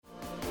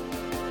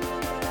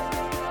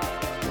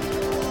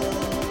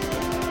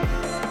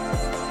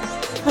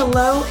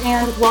Hello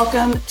and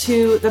welcome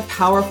to the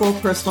Powerful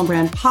Personal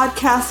Brand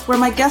Podcast, where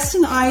my guest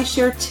and I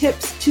share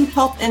tips to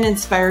help and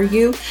inspire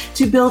you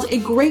to build a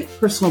great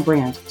personal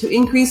brand to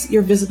increase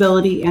your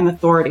visibility and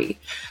authority.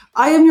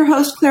 I am your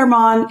host, Claire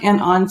Mon,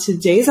 and on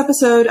today's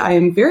episode, I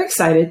am very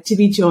excited to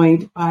be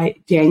joined by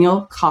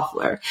Daniel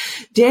Koffler.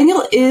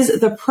 Daniel is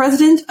the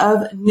president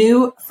of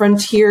New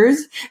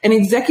Frontiers, an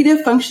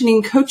executive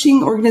functioning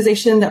coaching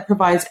organization that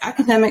provides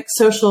academic,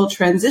 social,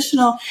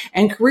 transitional,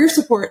 and career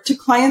support to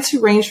clients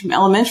who range from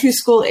elementary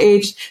school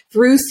age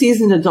through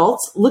seasoned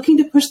adults looking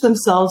to push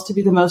themselves to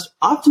be the most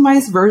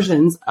optimized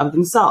versions of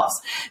themselves.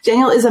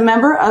 Daniel is a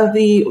member of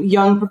the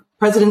Young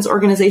President's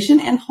Organization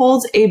and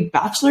holds a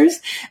bachelor's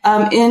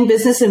in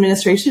business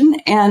administration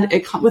and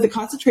with a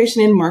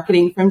concentration in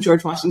marketing from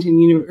George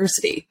Washington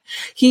University.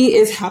 He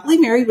is happily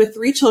married with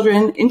 3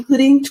 children,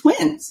 including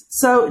twins.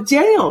 So,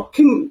 Daniel,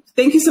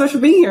 thank you so much for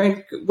being here.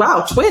 And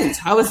wow, twins!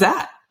 How was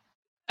that?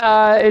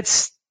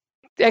 It's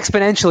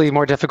exponentially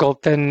more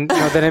difficult than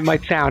it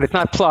might sound. It's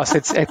not plus;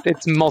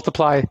 it's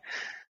multiply.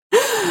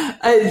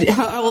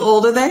 How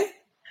old are they?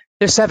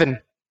 They're 7.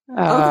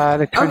 Okay.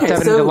 They turned 7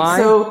 in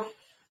July.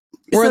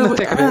 We're in the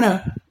thick of it. I don't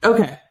know.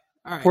 Okay.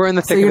 All right. We're in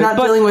the thick of it. So you're not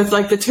dealing with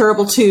like the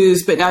terrible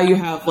 2s, but now you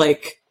have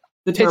like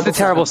the terrible It's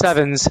the terrible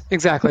 7s.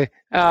 Exactly.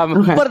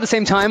 Okay. But at the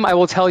same time, I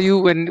will tell you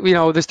when,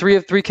 there's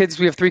 3 kids,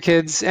 we have 3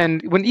 kids.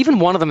 And when even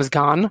one of them is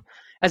gone,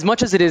 as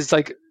much as it is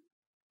like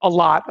a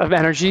lot of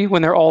energy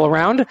when they're all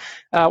around,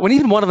 when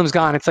even one of them's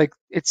gone, it's like,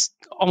 it's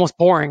almost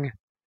boring.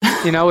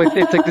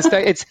 It's like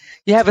this,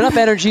 you have enough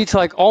energy to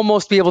like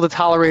almost be able to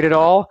tolerate it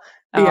all.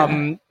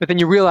 But then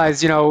you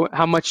realize,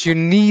 how much you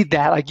need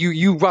that. Like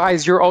you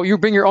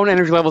bring your own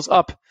energy levels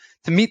up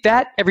to meet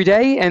that every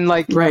day. And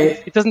like,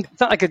 right. It's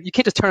not like you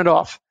can't just turn it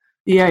off.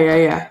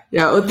 Yeah.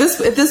 At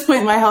this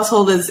point, my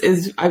household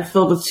is I'm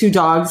filled with 2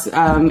 dogs.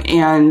 When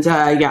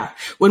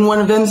one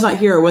of them's not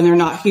here, or when they're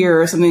not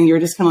here or something, you're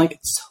just kind of like,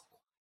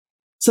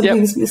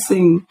 something's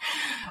missing.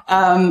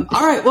 All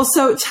right. Well,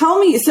 so tell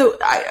me,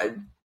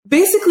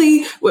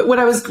 basically, when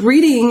I was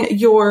reading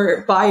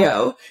your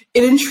bio,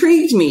 it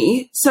intrigued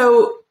me.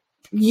 So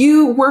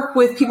you work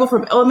with people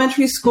from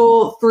elementary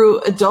school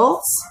through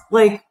adults?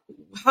 Like,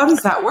 how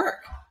does that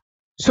work?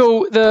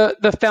 So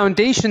the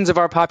foundations of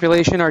our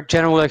population are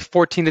generally like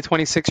 14 to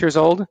 26 years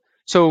old.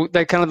 So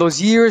like kind of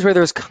those years where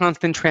there's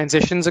constant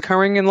transitions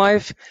occurring in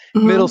life,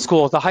 middle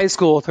school to high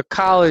school to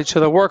college to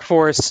the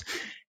workforce.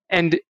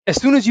 And as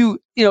soon as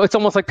it's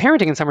almost like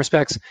parenting in some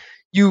respects.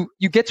 You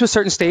get to a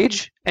certain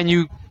stage and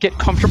you get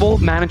comfortable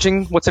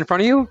managing what's in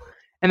front of you.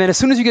 And then as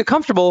soon as you get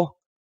comfortable,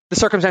 the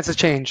circumstances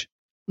change.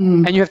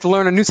 And you have to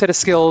learn a new set of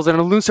skills and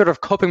a new sort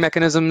of coping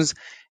mechanisms.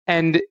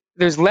 And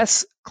there's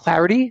less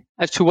clarity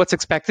as to what's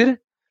expected.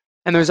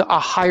 And there's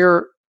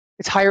higher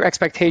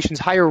expectations,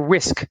 higher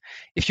risk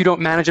if you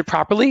don't manage it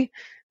properly.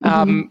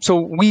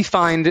 So we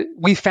found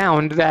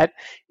that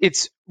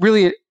it's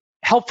really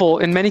helpful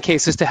in many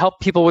cases to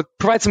help people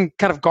provide some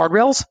kind of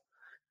guardrails,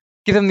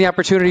 give them the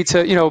opportunity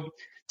to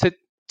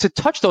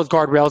touch those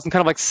guardrails and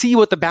kind of like see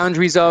what the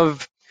boundaries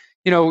of,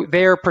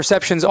 their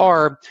perceptions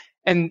are.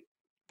 And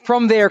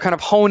from there kind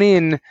of hone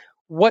in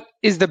what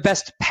is the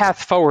best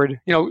path forward.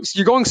 So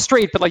you're going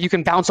straight, but like you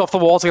can bounce off the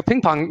walls like a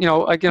ping pong,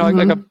 like a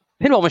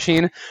pinball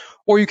machine,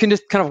 or you can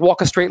just kind of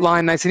walk a straight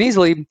line nice and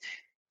easily.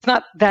 It's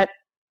not that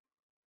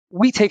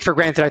we take for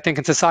granted, I think,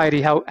 in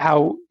society,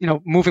 how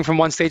moving from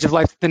one stage of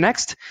life to the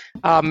next,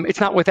 it's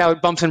not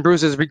without bumps and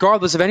bruises,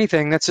 regardless of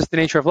anything. That's just the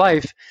nature of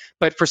life.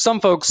 But for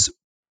some folks,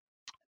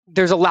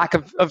 there's a lack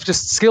of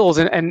just skills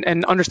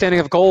and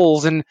understanding of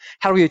goals and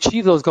how do we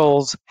achieve those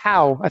goals.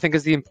 How, I think,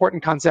 is the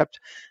important concept.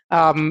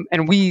 And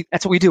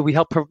that's what we do. We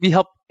help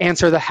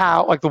answer the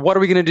how, like the what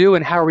are we going to do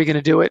and how are we going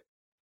to do it.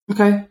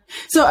 Okay.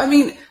 So, I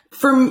mean,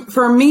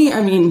 for me,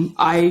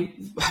 I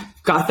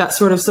got that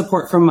sort of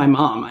support from my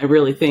mom, I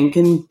really think,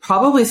 and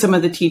probably some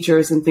of the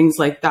teachers and things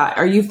like that.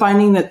 Are you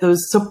finding that those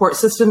support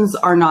systems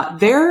are not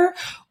there?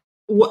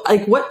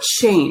 What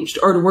changed?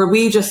 Or were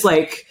we just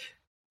like,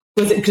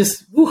 was it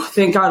just,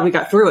 thank God we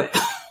got through it?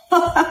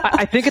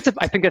 I think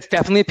it's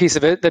definitely a piece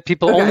of it that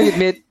people only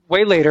admit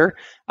way later.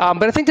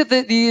 But I think that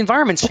the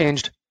environment's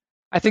changed.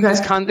 I think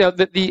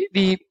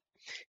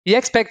the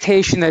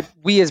expectation that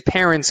we as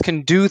parents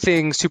can do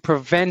things to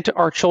prevent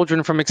our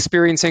children from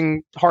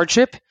experiencing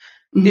hardship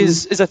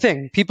is a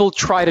thing. People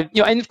try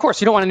to, and of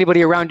course you don't want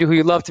anybody around you who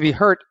you love to be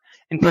hurt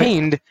and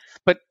pained,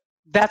 but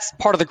that's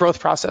part of the growth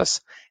process.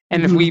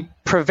 And if we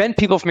prevent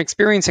people from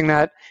experiencing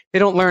that, they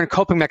don't learn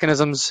coping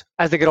mechanisms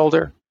as they get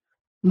older.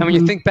 And when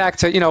you think back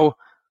to,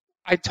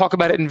 I talk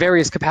about it in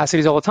various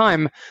capacities all the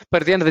time,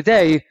 but at the end of the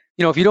day,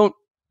 if you don't,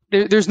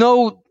 there's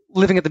no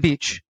living at the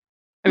beach.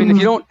 I mean, if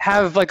you don't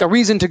have like a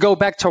reason to go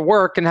back to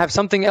work and have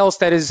something else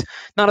that is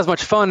not as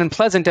much fun and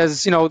pleasant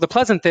as, the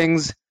pleasant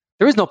things,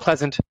 there is no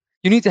pleasant.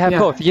 You need to have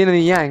both, the yin and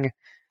the yang.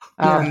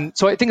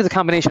 So I think it's a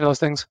combination of those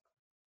things.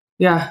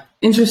 Yeah.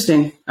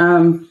 Interesting.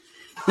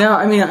 No,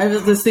 I mean, I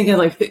was just thinking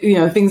like,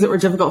 things that were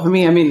difficult for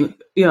me. I mean,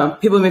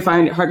 people may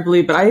find it hard to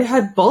believe, but I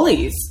had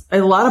bullies, a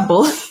lot of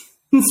bullies.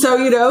 And so,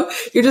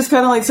 you're just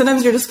kind of like,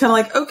 sometimes you're just kind of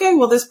like, okay,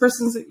 well, this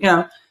person's,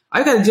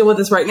 I've got to deal with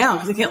this right now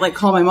because I can't like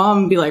call my mom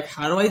and be like,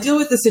 how do I deal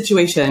with this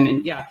situation?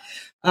 And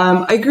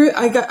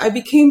I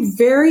became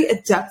very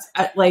adept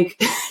at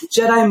like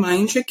Jedi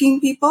mind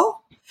tricking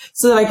people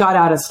so that I got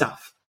out of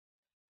stuff.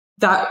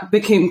 That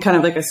became kind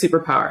of like a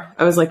superpower.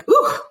 I was like,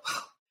 ooh,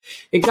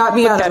 it got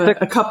me out of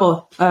a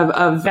couple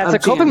of That's a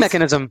coping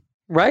mechanism,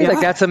 right? Yeah.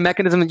 Like that's a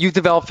mechanism that you've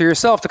developed for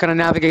yourself to kind of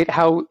navigate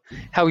how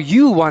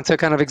you want to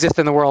kind of exist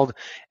in the world.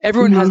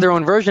 Everyone has their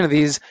own version of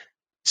these.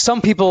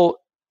 Some people,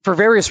 for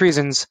various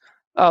reasons,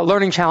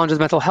 learning challenges,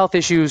 mental health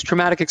issues,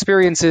 traumatic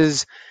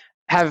experiences,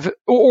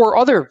 or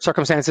other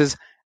circumstances,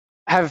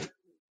 have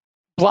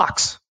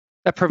blocks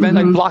that prevent,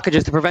 like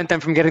blockages to prevent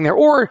them from getting there.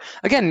 Or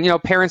again,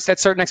 parents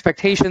set certain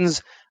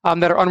expectations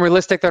that are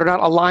unrealistic, that are not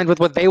aligned with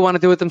what they want to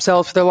do with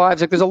themselves for their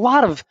lives. Like there's a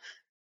lot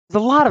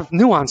of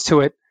nuance to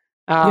it.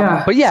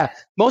 But yeah,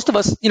 most of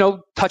us,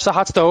 touch the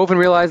hot stove and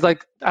realize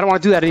like, I don't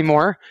want to do that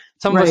anymore.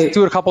 Some of us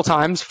do it a couple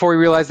times before we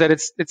realize that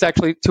it's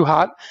actually too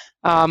hot.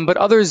 But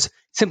others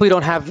simply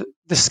don't have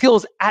the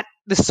skills at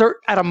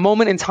a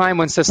moment in time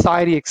when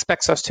society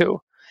expects us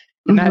to.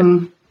 And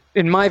that,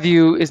 in my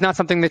view, is not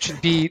something that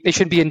they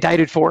should be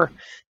indicted for.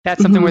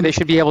 That's something where they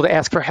should be able to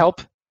ask for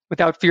help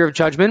without fear of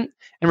judgment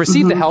and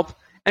receive the help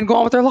and go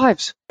on with their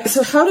lives.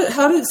 So how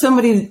did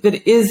somebody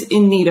that is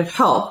in need of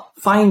help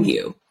find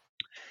you?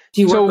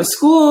 Do you work with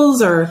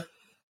schools or?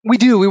 We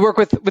do. We work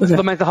with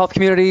the mental health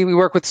community. We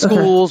work with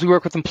schools. We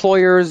work with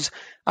employers.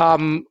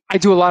 I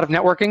do a lot of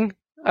networking.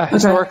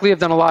 Historically, I've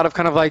done a lot of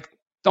kind of like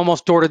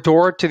almost door to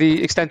door to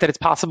the extent that it's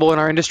possible in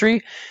our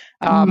industry.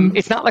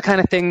 It's not the kind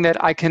of thing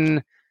that I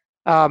can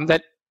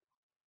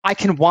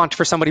want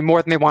for somebody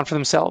more than they want for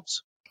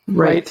themselves.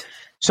 Right.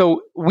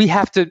 So we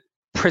have to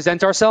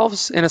present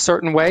ourselves in a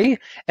certain way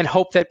and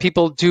hope that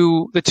people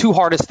do the two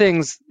hardest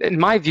things, in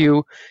my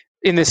view,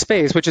 in this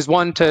space, which is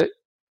one, to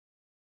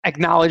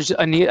acknowledge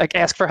a need, like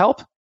ask for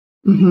help.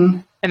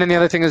 And then the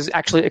other thing is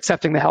actually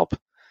accepting the help.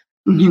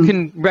 You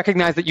can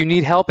recognize that you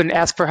need help and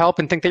ask for help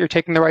and think that you're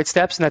taking the right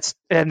steps,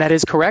 and that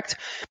is correct,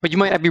 but you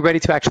might not be ready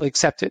to actually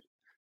accept it.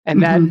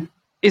 And that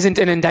isn't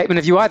an indictment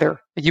of you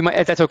either.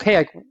 That's okay.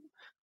 Like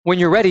when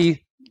you're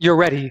ready, you're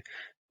ready.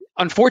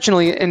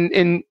 Unfortunately,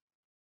 in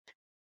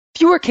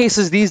fewer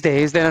cases these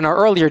days than in our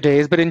earlier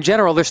days, but in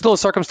general, there's still a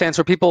circumstance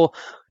where people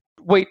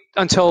wait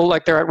until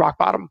like they're at rock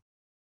bottom,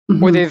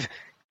 or they've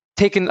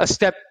taken a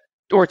step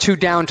or two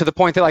down to the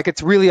point that like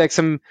it's really like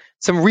some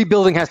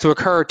rebuilding has to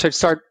occur to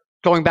start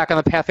going back on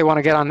the path they want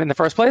to get on in the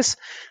first place.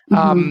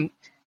 And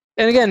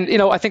again,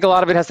 I think a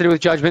lot of it has to do with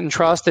judgment and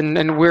trust,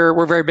 and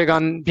we're very big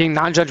on being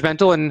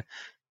non-judgmental and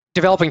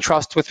developing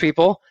trust with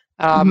people,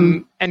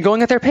 and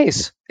going at their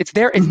pace. It's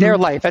their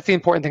life. That's the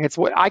important thing. It's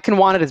what I can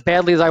want it as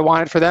badly as I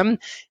want it for them.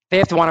 They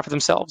have to want it for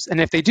themselves.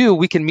 And if they do,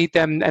 we can meet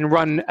them and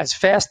run as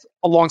fast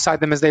alongside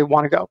them as they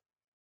want to go.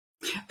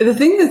 The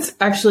thing that's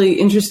actually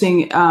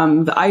interesting,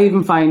 that I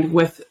even find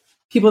with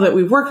people that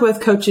we've worked with,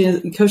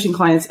 coaching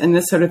clients and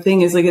this sort of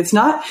thing, is like, it's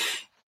not,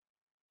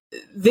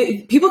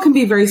 people can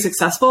be very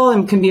successful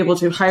and can be able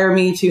to hire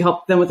me to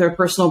help them with their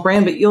personal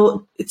brand, but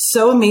it's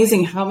so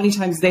amazing how many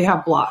times they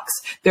have blocks.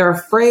 They're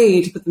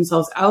afraid to put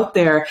themselves out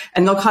there,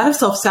 and they'll kind of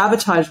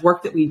self-sabotage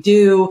work that we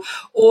do,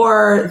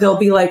 or they'll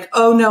be like,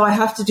 oh no, I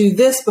have to do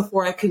this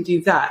before I can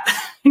do that.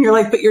 And you're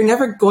like, but you're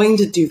never going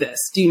to do this.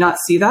 Do you not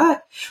see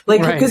that?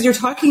 Like, because you're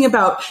talking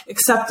about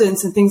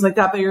acceptance and things like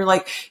that, but you're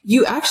like,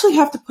 you actually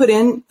have to put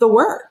in the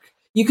work.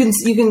 You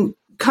can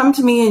come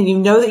to me and you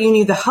know that you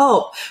need the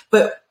help,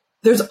 but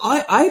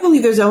I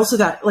believe there's also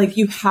that, like,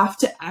 you have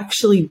to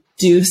actually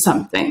do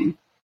something.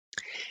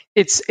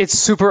 It's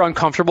super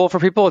uncomfortable for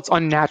people. It's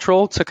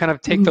unnatural to kind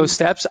of take those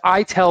steps.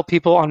 I tell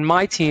people on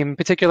my team,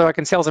 particularly like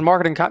in sales and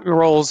marketing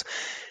roles,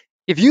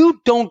 if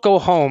you don't go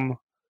home,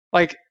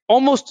 like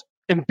almost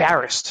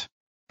embarrassed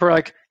for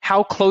like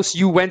how close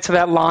you went to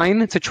that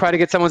line to try to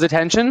get someone's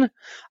attention,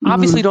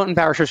 obviously don't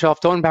embarrass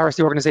yourself, don't embarrass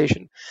the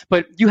organization,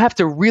 but you have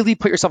to really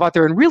put yourself out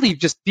there and really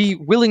just be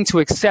willing to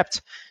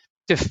accept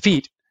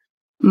defeat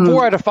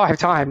 4 out of 5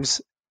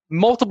 times,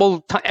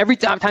 every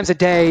times a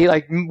day,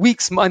 like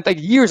weeks, months,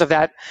 like years of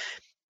that.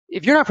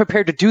 If you're not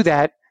prepared to do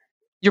that,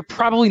 you're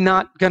probably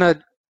not going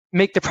to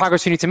make the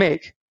progress you need to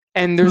make.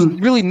 And there's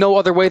really no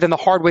other way than the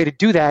hard way to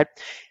do that.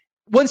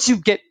 Once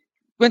you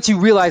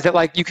realize that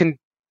like you can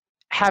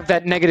have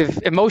that negative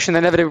emotion,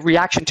 that negative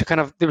reaction to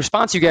kind of the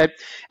response you get,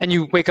 and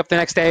you wake up the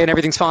next day and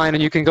everything's fine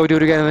and you can go do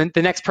it again. And then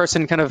the next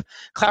person kind of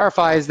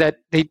clarifies that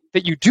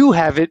you do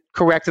have it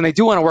correct and they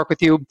do want to work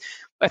with you,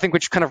 I think,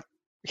 which kind of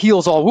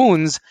heals all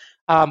wounds.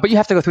 But you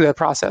have to go through that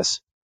process.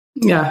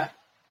 Yeah.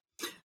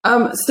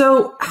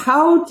 So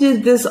how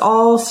did this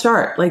all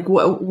start? Like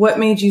what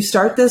made you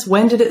start this?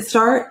 When did it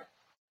start?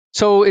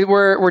 So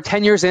we're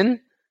 10 years in.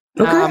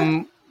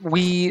 Okay.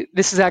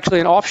 This is actually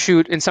an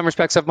offshoot in some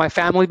respects of my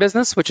family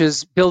business, which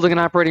is building and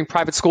operating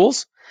private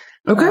schools.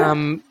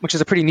 Okay. Which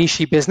is a pretty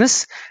niche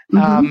business.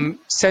 Kind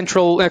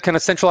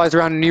of centralized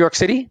around New York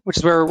City, which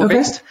is where we're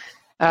based.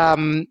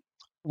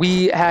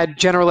 We had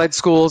general ed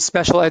schools,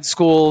 special ed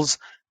schools,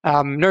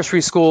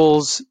 nursery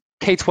schools,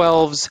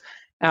 K-12s.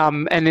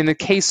 And in the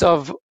case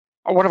of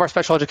one of our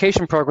special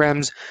education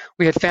programs,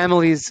 we had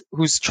families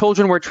whose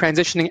children were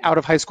transitioning out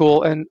of high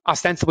school and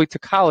ostensibly to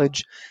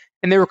college.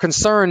 And they were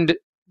concerned.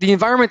 The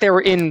environment they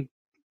were in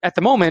at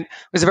the moment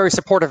was a very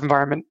supportive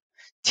environment.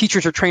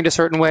 Teachers are trained a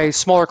certain way,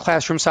 smaller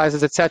classroom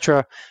sizes,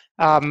 etc.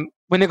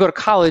 When they go to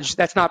college,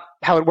 that's not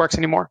how it works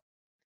anymore.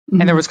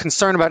 And there was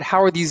concern about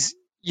how are these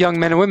young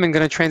men and women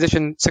going to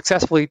transition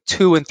successfully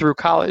to and through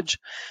college.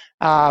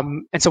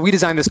 And so we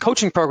designed this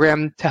coaching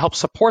program to help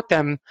support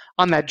them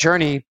on that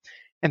journey.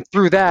 And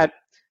through that,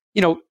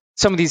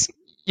 some of these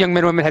young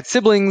men and women had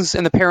siblings,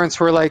 and the parents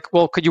were like,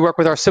 well, could you work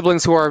with our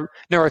siblings who are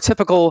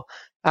neurotypical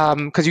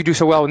because you do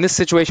so well in this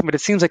situation? But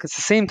it seems like it's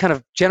the same kind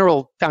of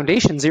general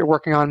foundations that you're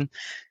working on.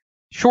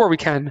 Sure, we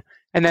can.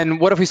 And then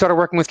what if we started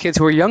working with kids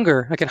who are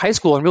younger, like in high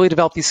school, and really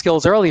develop these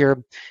skills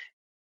earlier?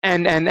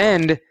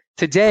 And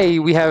today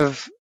we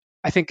have,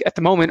 I think at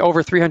the moment,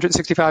 over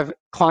 365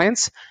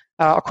 clients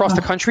across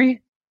the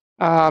country.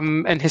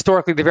 And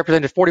historically, they've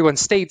represented 41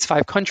 states,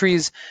 5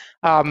 countries,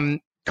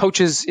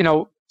 coaches,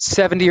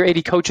 70 or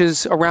 80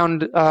 coaches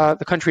around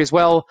the country as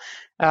well.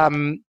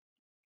 And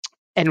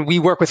we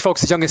work with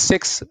folks as young as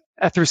 6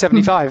 through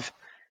 75.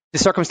 The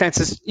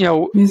circumstances,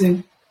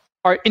 Amazing.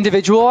 Are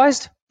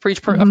individualized for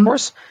each of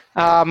course.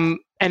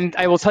 And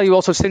I will tell you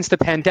also, since the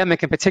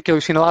pandemic in particular,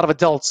 we've seen a lot of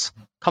adults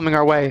coming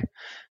our way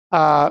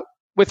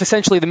with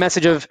essentially the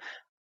message of,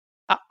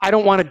 I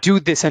don't want to do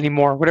this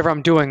anymore, whatever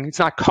I'm doing. It's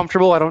not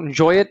comfortable. I don't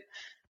enjoy it.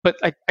 But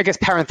I guess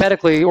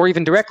parenthetically or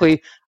even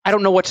directly, I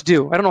don't know what to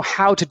do. I don't know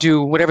how to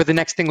do whatever the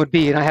next thing would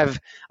be. And I have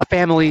a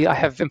family, I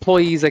have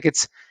employees. Like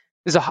it's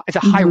a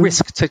high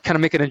risk to kind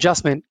of make an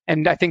adjustment.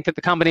 And I think that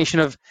the combination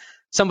of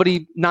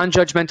somebody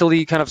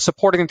non-judgmentally kind of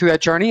supporting them through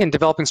that journey and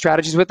developing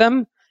strategies with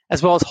them,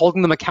 as well as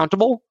holding them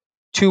accountable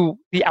to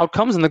the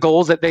outcomes and the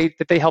goals that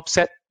we help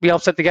set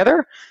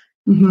together,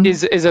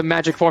 is a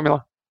magic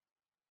formula.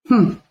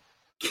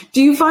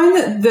 Do you find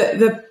that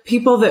the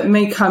people that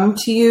may come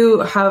to you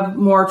have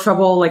more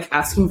trouble like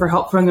asking for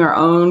help from their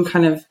own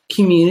kind of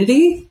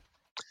community,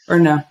 or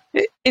no?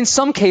 In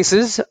some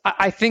cases,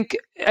 I think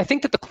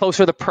that the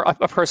closer a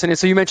person is,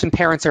 so you mentioned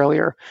parents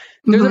earlier,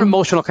 there's an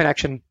emotional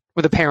connection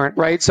with a parent,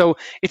 right? So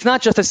it's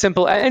not just as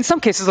simple. In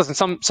some cases,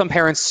 listen, some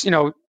parents,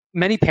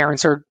 many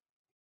parents are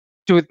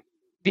doing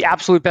the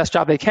absolute best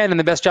job they can and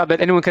the best job that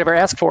anyone could ever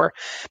ask for.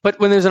 But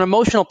when there's an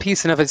emotional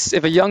piece, and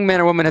if a young man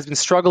or woman has been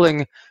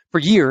struggling for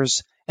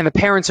years and the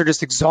parents are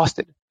just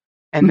exhausted,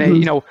 and they,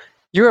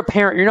 you're a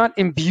parent, you're not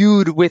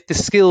imbued with the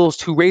skills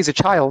to raise a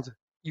child.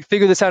 You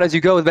figure this out as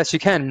you go the best you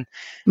can.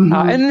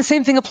 And the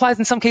same thing applies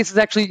in some cases,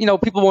 actually,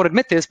 people won't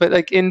admit this, but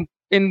like in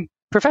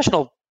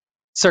professional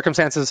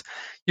circumstances,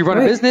 you run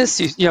a business,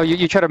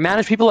 you try to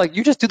manage people, like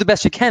you just do the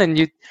best you can, and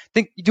you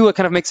think you do what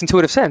kind of makes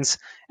intuitive sense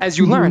as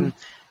you learn.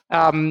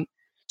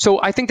 So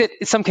I think that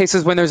in some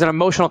cases when there's an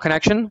emotional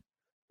connection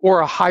or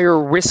a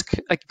higher risk,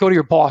 like go to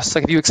your boss,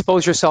 like if you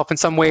expose yourself in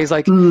some ways,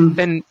 like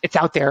then it's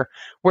out there.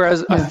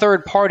 Whereas a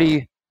third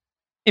party,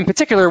 in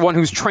particular, one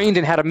who's trained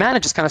in how to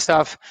manage this kind of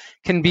stuff,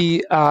 can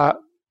be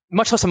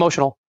much less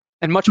emotional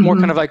and much more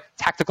kind of like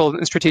tactical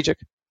and strategic.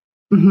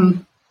 I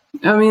mean,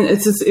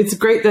 it's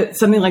great that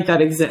something like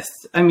that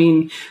exists. I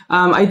mean,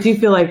 I do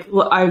feel like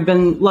I've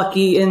been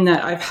lucky in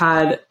that I've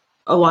had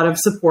a lot of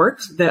support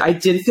that I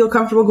did feel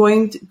comfortable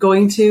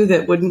going to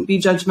that wouldn't be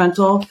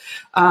judgmental.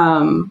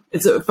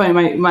 It's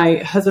funny. My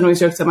husband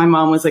always jokes that my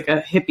mom was like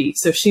a hippie.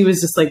 So she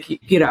was just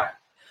like,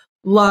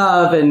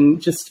 love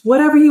and just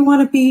whatever you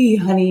want to be,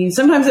 honey.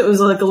 Sometimes it was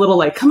like a little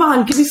like, come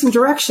on, give me some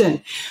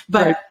direction.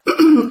 But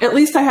at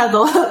least I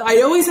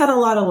always had a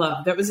lot of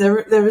love. There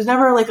was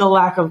never like a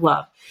lack of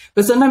love.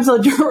 But sometimes the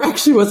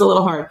direction was a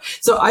little hard.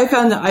 So I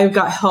found that I've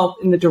got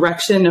help in the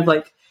direction of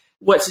like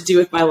what to do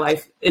with my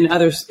life in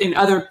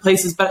other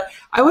places. But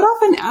I would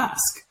often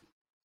ask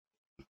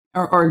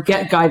or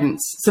get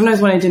guidance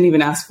sometimes when I didn't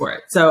even ask for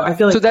it. So I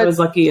feel like I was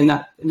lucky in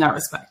that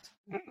respect.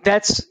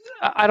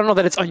 I don't know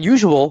that it's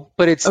unusual,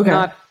 but it's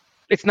not.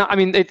 I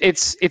mean,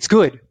 it's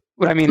good.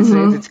 What I mean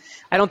is,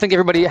 I don't think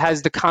everybody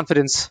has the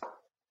confidence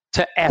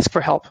to ask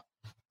for help.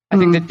 I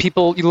think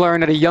that you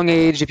learn at a young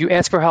age, if you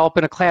ask for help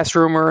in a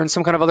classroom or in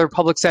some kind of other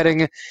public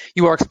setting,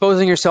 you are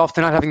exposing yourself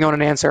to not having known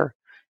an answer.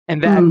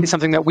 And that is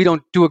something that we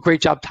don't do a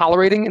great job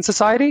tolerating in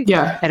society.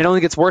 Yeah. And it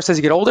only gets worse as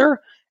you get older.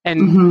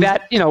 And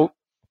that,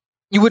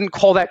 you wouldn't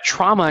call that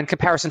trauma in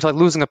comparison to like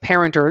losing a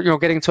parent or,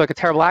 getting into like a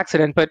terrible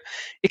accident, but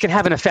it can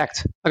have an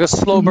effect, like a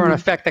slow burn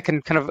effect that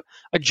can kind of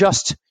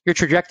adjust your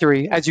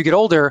trajectory as you get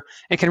older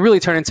and can really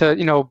turn into,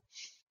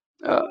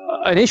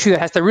 an issue that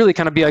has to really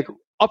kind of be like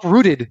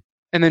uprooted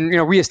and then,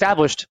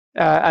 reestablished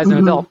as an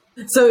adult.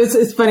 So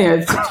it's funny.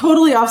 It's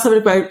totally off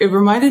subject, but it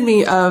reminded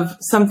me of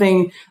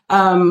something.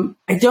 I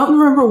don't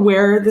remember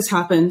where this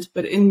happened,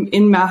 but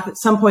in math at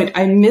some point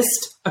I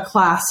missed a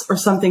class or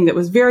something that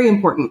was very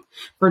important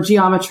for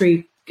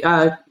geometry,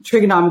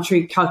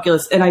 trigonometry,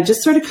 calculus. And I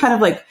just started kind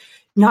of like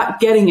not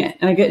getting it.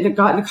 And I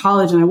got into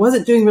college and I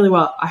wasn't doing really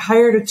well. I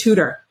hired a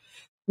tutor.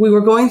 We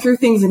were going through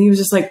things and he was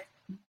just like,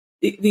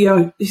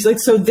 he's like,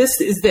 so this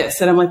is this.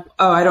 And I'm like,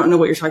 oh, I don't know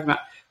what you're talking about.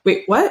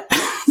 wait, what?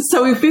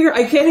 So we figured,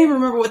 I can't even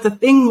remember what the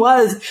thing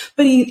was,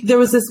 but there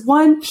was this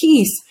one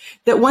piece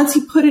that once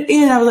he put it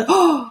in, I was like,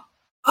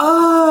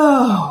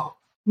 oh,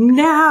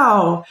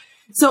 now.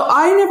 So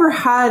I never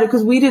had,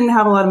 because we didn't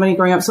have a lot of money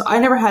growing up, so I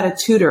never had a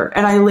tutor.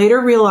 And I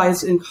later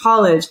realized in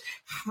college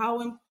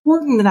how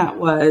important that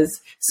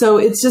was. So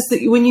it's just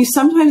that when you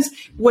sometimes,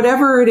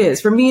 whatever it is,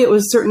 for me, it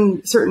was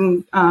certain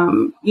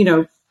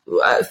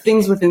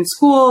things within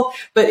school,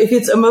 but if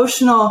it's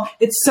emotional,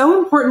 it's so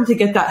important to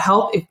get that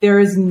help if there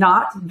is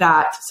not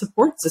that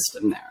support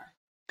system there.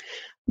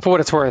 For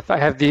what it's worth, I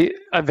have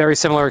a very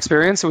similar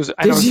experience. I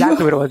know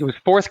exactly what it was. It was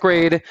fourth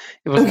grade.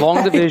 It was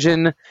long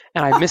division,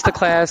 and I missed a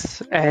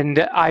class, and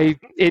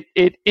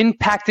it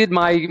impacted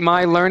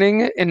my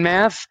learning in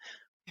math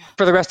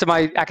for the rest of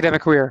my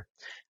academic career.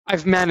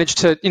 I've managed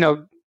to,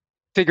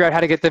 figure out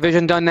how to get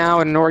division done now,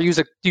 or use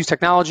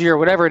technology or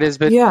whatever it is.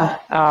 But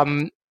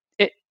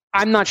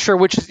I'm not sure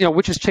which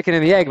is chicken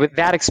and the egg. But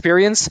that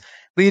experience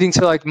leading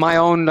to like my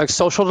own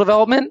social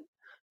development.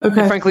 Okay.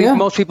 And frankly,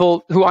 most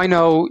people who I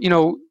know,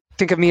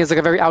 think of me as like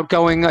a very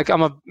outgoing, like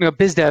I'm a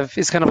biz dev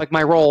is kind of like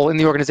my role in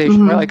the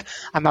organization, right? Like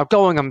I'm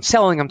outgoing, I'm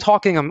selling, I'm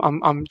talking,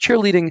 I'm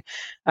cheerleading.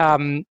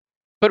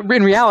 But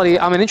in reality,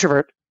 I'm an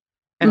introvert.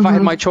 And if I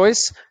had my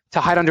choice to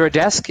hide under a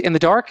desk in the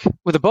dark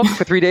with a book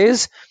for 3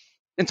 days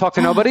and talk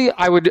to nobody,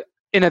 I would,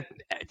 in a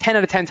 10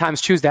 out of 10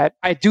 times, choose that.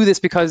 I do this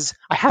because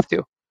I have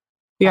to.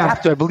 Yeah. I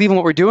have to. I believe in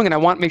what we're doing, and I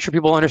want to make sure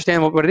people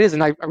understand what it is.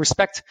 And I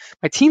respect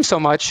my team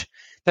so much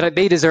that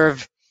they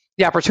deserve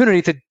the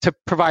opportunity to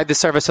provide this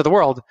service to the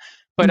world.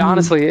 But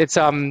honestly, it's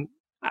I'm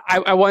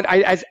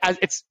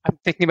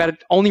thinking about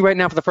it only right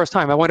now for the first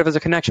time. I wonder if there's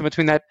a connection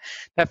between that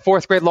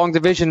fourth grade long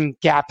division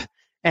gap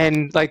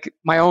and like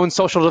my own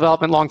social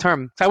development long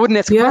term. So I wouldn't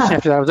ask a question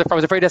after that. I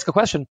was afraid to ask a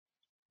question.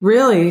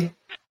 Really?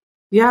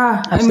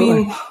 Yeah. Absolutely.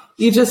 I mean,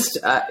 you just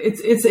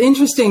it's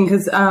interesting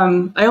because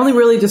I only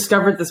really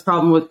discovered this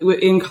problem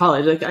in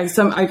college. Like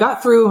I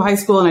got through high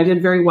school and I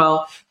did very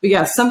well, but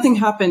yeah, something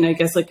happened, I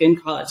guess, like in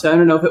college. So I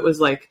don't know if it was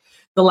like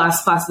the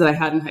last class that I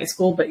had in high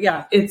school, but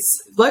yeah,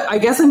 it's like, I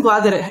guess I'm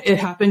glad that it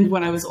happened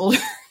when I was older.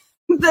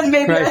 Then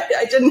maybe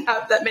I didn't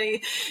have that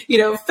many,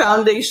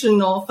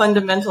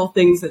 fundamental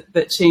things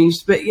that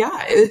changed. But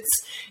yeah,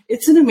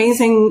 it's an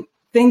amazing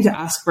thing to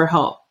ask for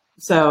help.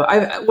 So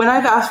when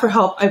I've asked for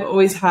help, I've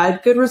always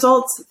had good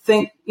results.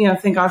 Thank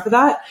God for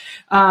that.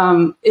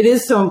 It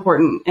is so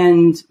important.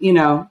 And,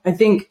 I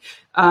think,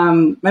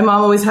 my mom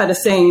always had a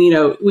saying,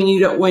 when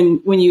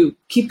you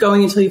keep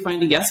going until you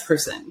find a yes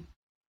person.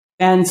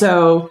 And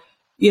so,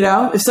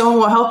 if someone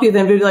will help you,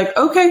 then be like,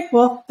 okay,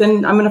 well,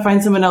 then I'm going to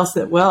find someone else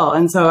that will.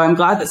 And so I'm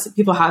glad that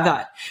people have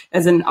that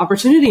as an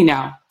opportunity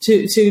now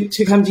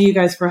to come to you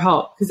guys for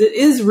help, because it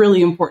is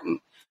really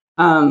important.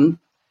 And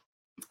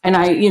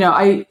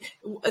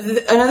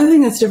another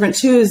thing that's different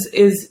too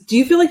is do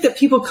you feel like that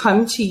people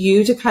come to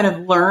you to kind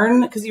of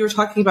learn? Because you were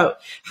talking about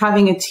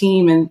having a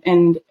team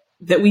and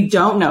that we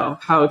don't know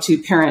how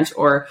to parent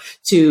or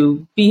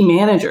to be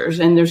managers.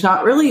 And there's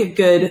not really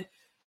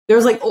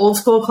there's like old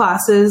school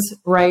classes,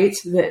 right?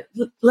 That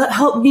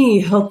help me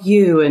help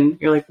you. And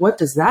you're like, what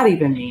does that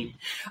even mean?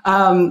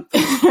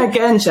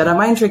 Again, Jetta,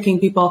 mind tricking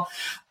people.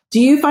 Do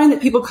you find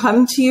that people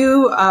come to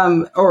you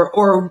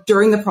or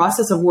during the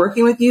process of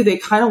working with you, they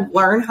kind of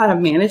learn how to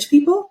manage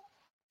people?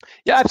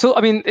 Yeah, absolutely.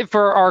 I mean,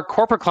 for our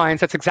corporate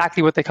clients, that's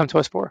exactly what they come to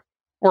us for,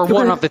 or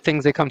one of the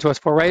things they come to us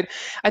for, right?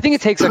 I think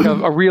it takes like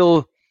a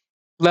real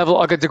level,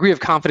 like a degree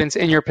of confidence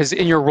in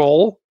your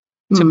role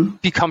to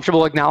be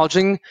comfortable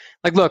acknowledging,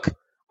 like, look,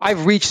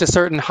 I've reached a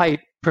certain height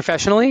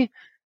professionally,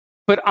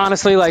 but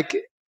honestly, like,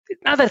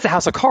 not that it's a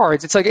house of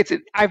cards. It's like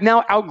I've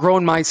now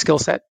outgrown my skill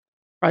set.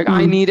 Right?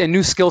 I need a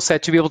new skill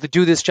set to be able to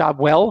do this job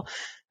well.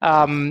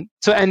 And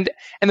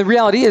the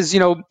reality is,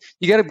 you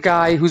get a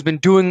guy who's been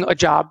doing a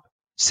job,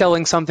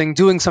 selling something,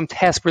 doing some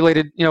task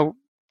related,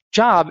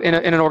 job in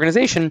an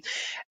organization,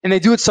 and they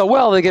do it so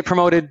well, they get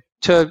promoted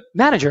to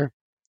manager.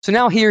 So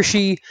now he or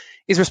she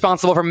is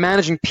responsible for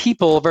managing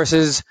people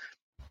versus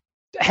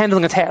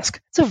handling a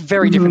task. It's a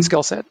very different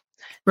skill set.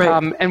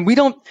 Right. And we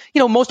don't,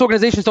 most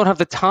organizations don't have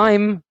the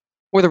time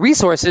or the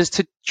resources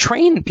to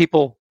train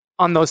people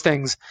on those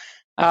things.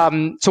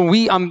 So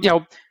we,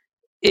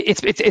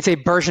 it's a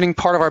burgeoning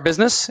part of our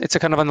business. It's a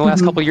kind of in the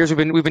last couple of years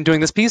we've been doing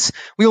this piece.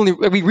 We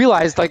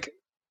realized like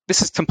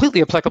this is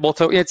completely applicable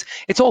to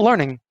it's all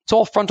learning. It's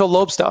all frontal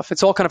lobe stuff.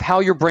 It's all kind of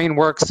how your brain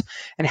works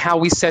and how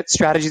we set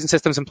strategies and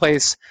systems in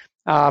place,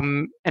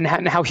 and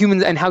how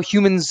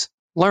humans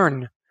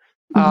learn.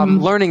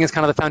 Learning is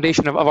kind of the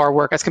foundation of our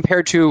work as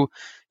compared to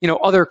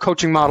other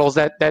coaching models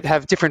that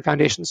have different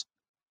foundations.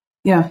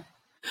 Yeah.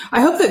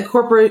 I hope that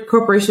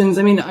corporations,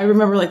 I mean, I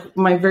remember like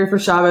my very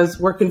first job, I was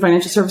working in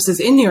financial services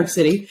in New York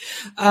City.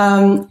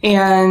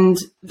 And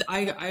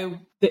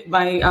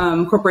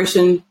my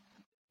corporation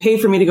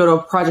paid for me to go to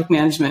a project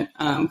management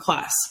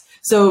class.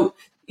 So,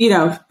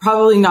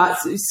 probably not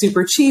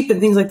super cheap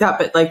and things like that,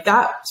 but like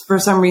that for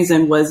some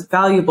reason was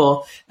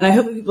valuable. And I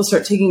hope that people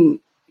start taking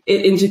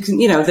it into,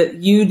 that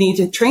you need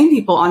to train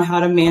people on how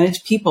to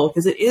manage people,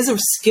 because it is a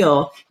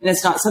skill and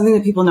it's not something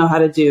that people know how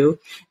to do.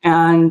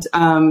 And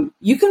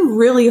you can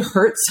really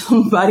hurt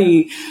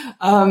somebody.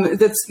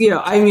 That's,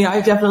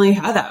 I definitely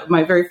had that.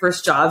 My very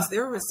first jobs,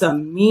 there were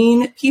some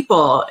mean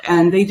people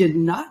and they did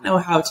not know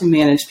how to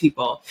manage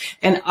people.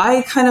 And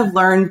I kind of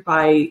learned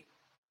I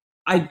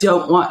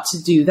don't want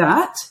to do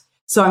that,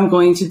 so I'm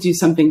going to do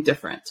something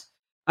different.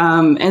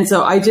 And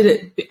so I did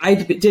it. I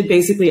did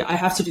basically, I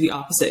have to do the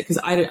opposite, because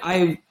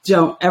I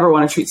don't ever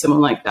want to treat someone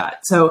like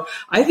that. So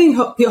I think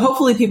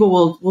hopefully people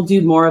will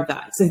do more of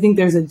that. So I think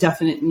there's a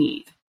definite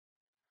need.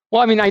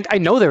 Well, I mean, I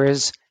know there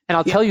is. And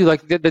I'll tell you,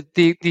 like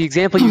the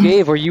example you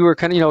gave where you were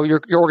kind of,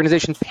 your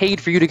organization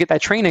paid for you to get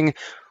that training.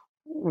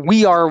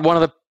 We are one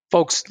of the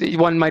folks that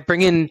one might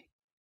bring in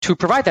to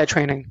provide that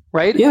training,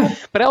 right? Yeah.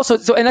 But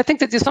and I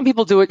think that some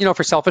people do it,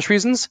 for selfish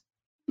reasons.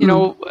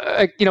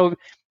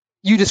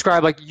 You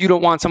describe like you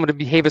don't want someone to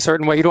behave a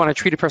certain way. You don't want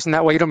to treat a person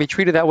that way. You don't want to be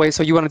treated that way.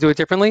 So you want to do it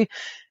differently.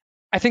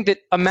 I think that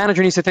a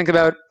manager needs to think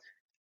about,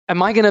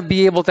 am I going to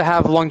be able to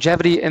have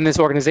longevity in this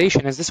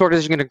organization? Is this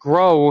organization going to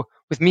grow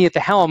with me at the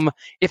helm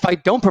if I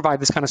don't provide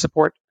this kind of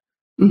support?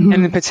 Mm-hmm.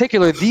 And in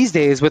particular, these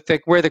days with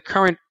where the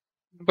current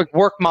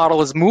work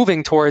model is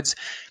moving towards,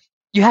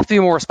 you have to be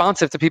more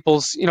responsive to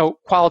people's,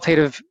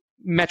 qualitative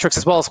metrics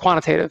as well as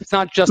quantitative. It's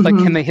not just like,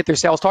 can they hit their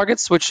sales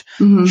targets, which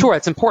sure,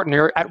 it's important.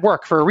 You're at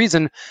work for a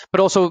reason,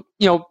 but also,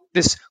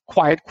 this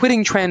quiet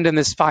quitting trend and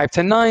this 5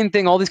 to 9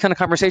 thing, all these kind of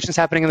conversations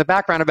happening in the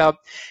background about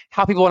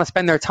how people want to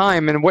spend their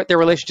time and what their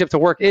relationship to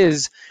work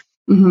is.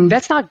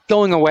 That's not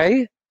going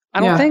away, I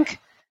don't think.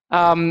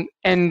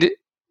 And,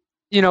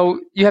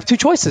 you have two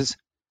choices.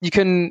 You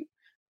can,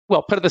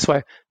 put it this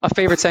way, a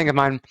favorite saying of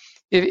mine,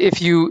 if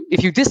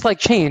you dislike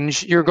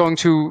change, you're going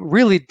to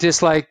really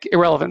dislike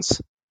irrelevance.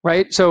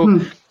 Right?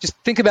 So just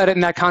think about it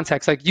in that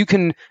context. Like you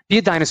can be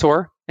a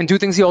dinosaur and do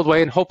things the old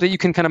way and hope that you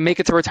can kind of make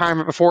it to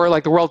retirement before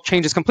like the world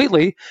changes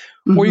completely,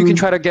 or you can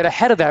try to get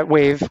ahead of that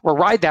wave or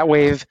ride that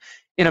wave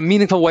in a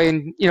meaningful way.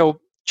 And,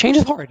 change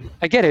is hard.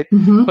 I get it.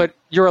 But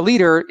you're a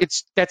leader.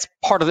 That's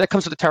part of that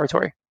comes with the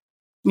territory.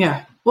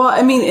 Yeah. Well,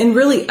 I mean, in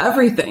really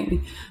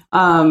everything,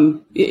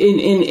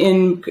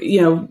 in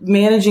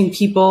managing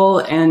people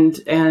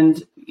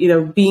and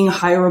being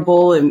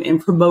hireable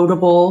and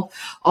promotable,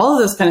 all of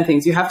those kind of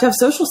things. You have to have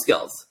social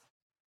skills.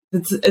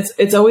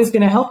 It's always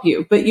going to help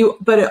you, but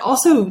it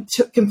also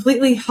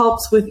completely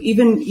helps with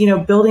even,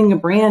 building a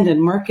brand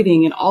and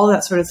marketing and all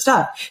that sort of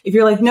stuff. If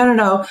you're like,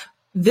 no,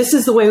 this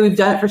is the way we've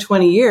done it for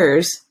 20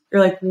 years.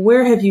 You're like,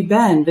 where have you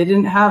been? They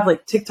didn't have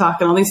like TikTok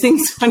and all these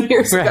things 20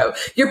 years ago.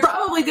 You're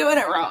probably doing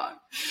it wrong.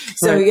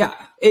 So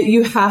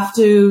you have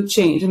to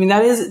change. I mean,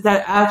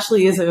 that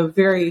actually is a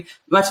very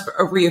much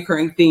a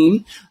reoccurring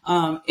theme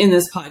in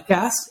this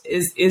podcast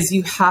is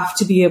you have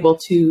to be able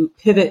to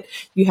pivot.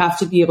 You have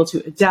to be able to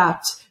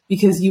adapt,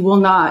 because you will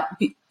not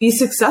be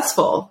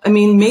successful. I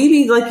mean,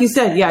 maybe like you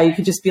said, you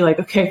could just be like,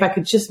 okay, if I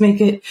could just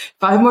make it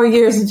 5 more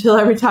years until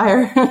I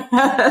retire,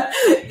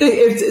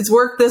 it's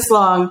worked this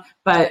long,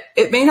 but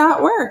it may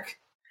not work.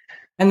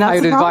 And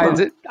that's the problem.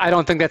 Advise it. I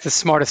don't think that's the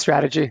smartest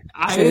strategy.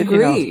 I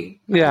agree.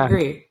 I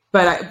agree.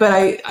 But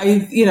I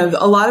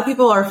a lot of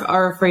people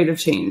are afraid of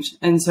change.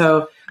 And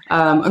so,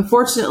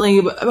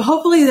 unfortunately,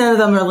 hopefully none of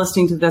them are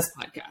listening to this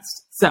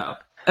podcast. So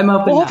I'm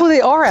open. Well, hopefully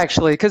they are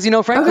actually, because,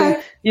 frankly,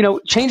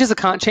 change is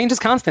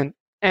constant.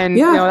 And,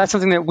 that's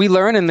something that we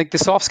learn, and like the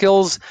soft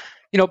skills,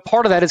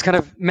 part of that is kind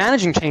of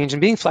managing change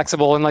and being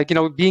flexible and like,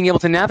 being able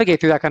to navigate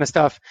through that kind of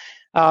stuff.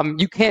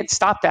 You can't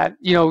stop that.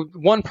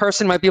 One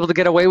person might be able to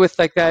get away with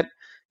like that.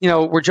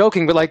 We're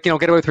joking, but like, get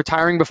away with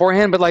retiring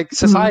beforehand, but like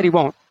society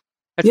won't.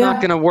 It's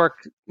not going to work,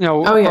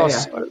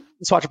 across the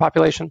Swatch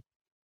population.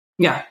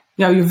 Yeah.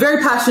 No, you're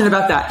very passionate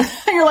about that.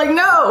 You're like,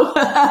 no.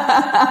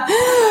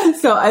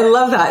 So I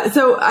love that.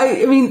 So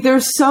I mean,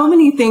 there's so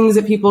many things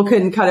that people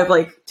can kind of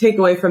like take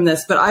away from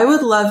this, but I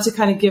would love to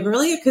kind of give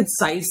really a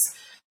concise,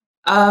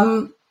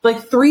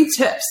 like 3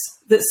 tips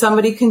that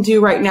somebody can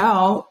do right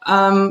now,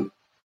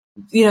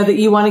 that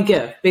you want to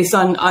give based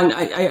on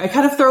I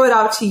kind of throw it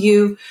out to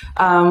you.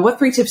 What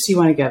 3 tips do you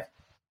want to give?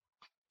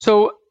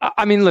 So,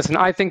 I mean, listen,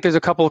 I think there's a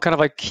couple of kind of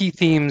like key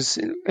themes.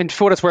 And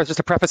for what it's worth, just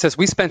to preface this,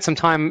 we spent some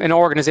time in our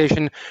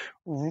organization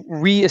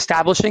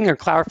reestablishing or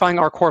clarifying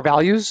our core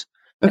values.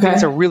 Okay. I think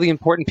it's a really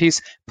important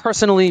piece.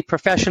 Personally,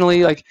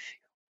 professionally, like,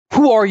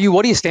 who are you?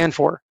 What do you stand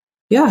for?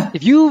 Yeah.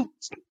 If you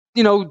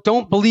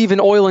don't believe in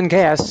oil and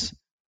gas,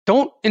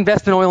 don't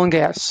invest in oil and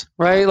gas,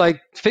 right?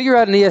 Like, figure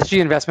out an ESG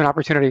investment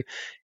opportunity.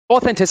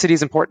 Authenticity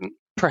is important,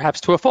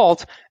 perhaps to a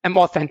fault. I'm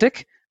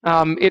authentic.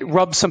 It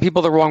rubs some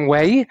people the wrong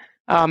way.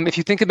 If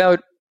you think about,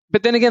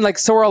 but then again, like,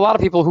 so are a lot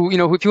of people who,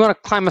 if you want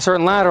to climb a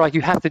certain ladder, like,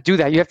 you have to do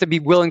that. You have to be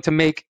willing to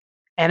make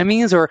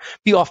enemies or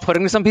be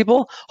off-putting to some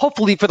people,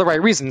 hopefully for the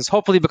right reasons,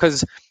 hopefully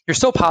because you're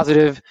so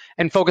positive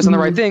and focused on the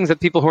right things that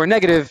people who are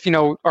negative,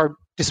 are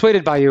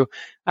dissuaded by you.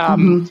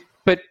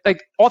 But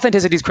like,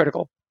 authenticity is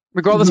critical,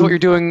 regardless of what you're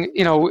doing,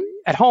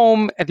 at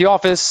home, at the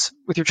office,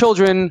 with your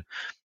children,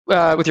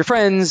 with your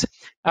friends.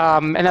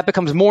 And that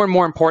becomes more and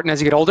more important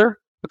as you get older,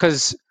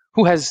 because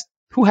who has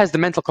who has the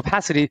mental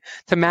capacity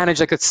to manage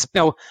like a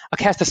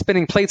cast of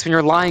spinning plates when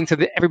you're lying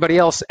to everybody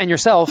else and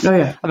yourself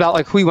about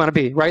like who you want to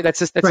be, right? That's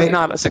just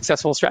not a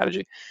successful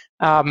strategy.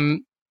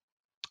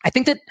 I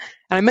think that,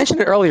 and I mentioned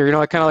it earlier, you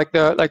know, kind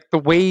of like the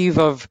wave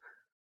of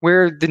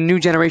where the new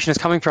generation is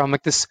coming from,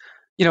 like this,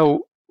 you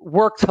know,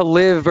 work to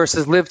live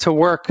versus live to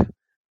work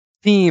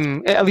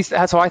theme. At least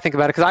that's how I think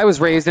about it, because I was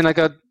raised in like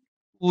a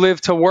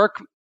live to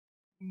work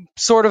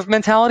sort of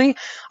mentality.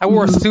 I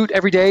wore a suit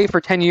every day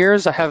for 10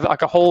 years. I have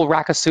like a whole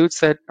rack of suits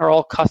that are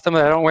all custom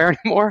that I don't wear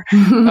anymore.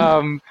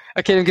 I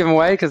can't even give them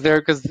away because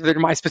they're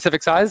my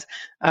specific size.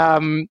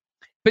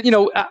 But you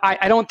know,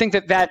 I don't think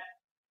that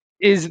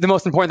is the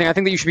most important thing. I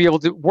think that you should be able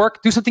to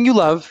work, do something you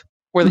love,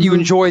 or that you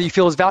enjoy, you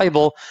feel is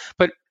valuable,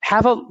 but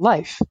have a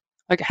life,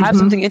 like have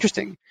something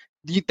interesting.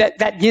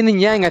 That yin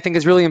and yang, I think,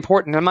 is really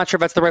important. I'm not sure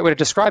if that's the right way to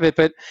describe it,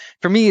 but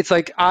for me, it's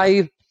like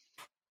I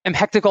am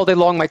hectic all day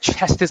long. My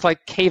chest is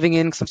like caving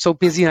in because I'm so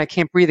busy and I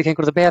can't breathe. I can't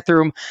go to the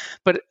bathroom.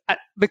 But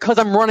because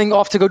I'm running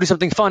off to go do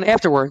something fun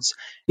afterwards,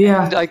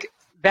 and like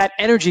that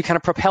energy kind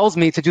of propels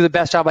me to do the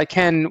best job I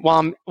can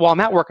while I'm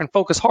at work and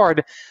focus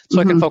hard,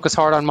 so I can focus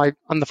hard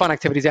on the fun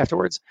activities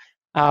afterwards.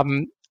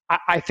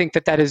 I think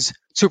that is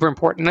super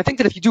important. And I think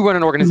that if you do run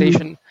an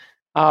organization,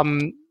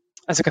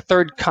 as like a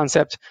third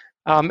concept,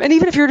 and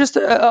even if you're just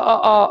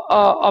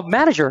a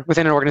manager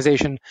within an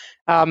organization,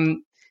 the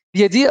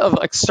idea of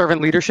like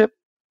servant leadership,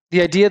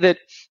 the idea that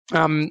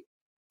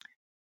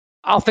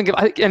I'll think of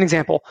an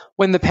example.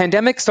 When the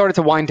pandemic started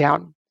to wind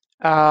down,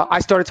 I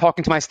started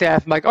talking to my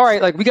staff. I'm like, all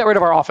right, like we got rid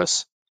of our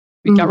office.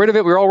 We got rid of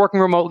it. We were all working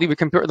remotely.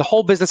 The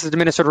whole business is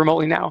administered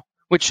remotely now,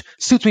 which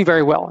suits me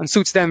very well and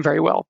suits them very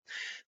well.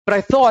 But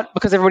I thought,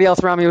 because everybody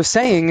else around me was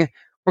saying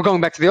we're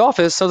going back to the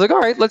office, so I was like, all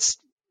right, let's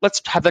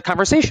have that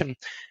conversation.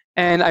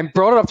 And I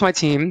brought it up to my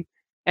team,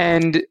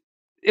 and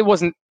it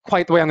wasn't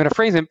quite the way I'm going to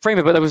frame it,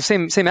 but it was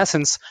the same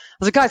essence. I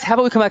was like, guys, how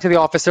about we come back to the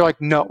office? They're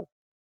like, no.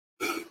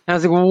 And I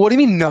was like, well, what do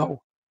you mean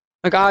no?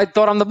 Like, I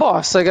thought I'm the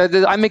boss. Like,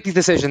 I make these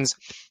decisions.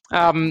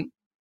 And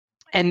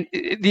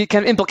the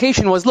kind of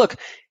implication was, look,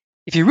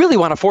 if you really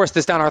want to force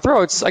this down our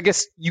throats, I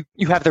guess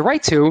you have the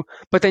right to,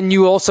 but then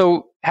you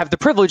also have the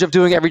privilege of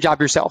doing every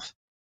job yourself,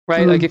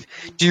 right? Like,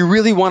 do you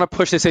really want to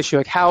push this issue?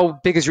 Like, how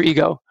big is your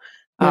ego?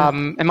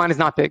 And mine is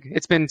not big.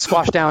 It's been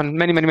squashed down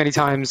many, many, many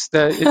times.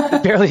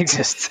 It barely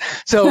exists.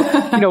 So,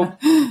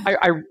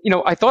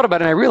 I thought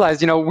about it and I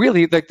realized,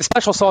 really, like the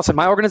special sauce in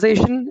my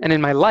organization and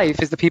in my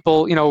life is the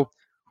people,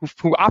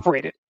 who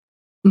operate it.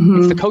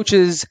 It's the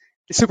coaches,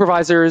 the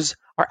supervisors,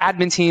 our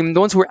admin team, the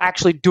ones who are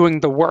actually doing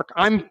the work.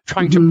 I'm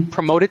trying to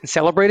promote it and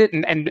celebrate it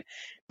and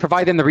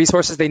provide them the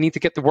resources they need to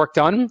get the work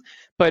done.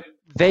 But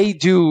they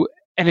do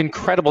an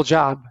incredible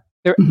job.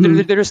 They're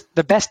just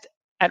the best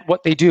at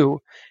what they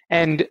do.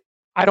 And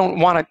I don't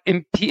want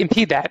to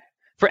impede that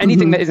for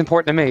anything that is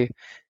important to me.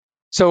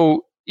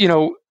 So,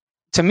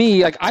 to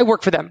me, like I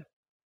work for them.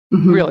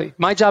 Really,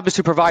 my job is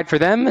to provide for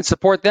them and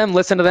support them,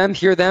 listen to them,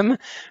 hear them,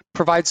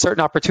 provide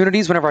certain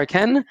opportunities whenever I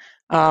can,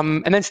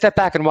 and then step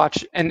back and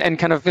watch and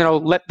kind of,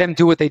 let them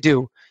do what they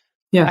do.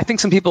 Yeah. I think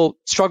some people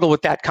struggle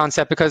with that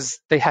concept because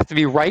they have to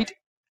be right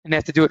and they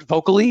have to do it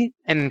vocally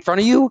and in front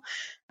of you.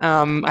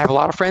 I have a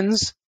lot of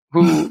friends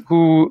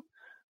who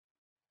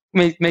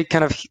may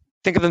kind of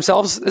think of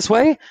themselves this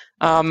way,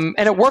 and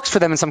it works for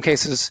them in some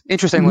cases,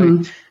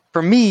 interestingly.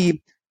 For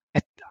me,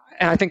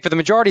 and I think for the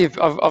majority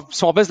of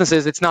small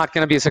businesses, it's not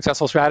going to be a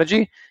successful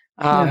strategy.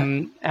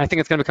 And I think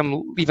it's going to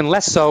become even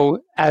less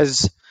so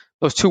as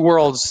those two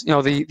worlds,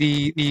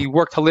 the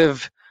work to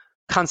live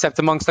concept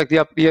amongst like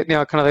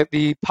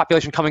the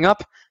population coming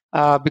up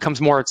becomes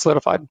more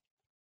solidified.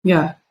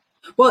 Yeah.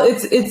 Well,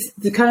 it's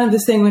kind of the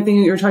same thing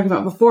that you were talking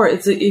about before.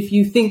 It's if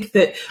you think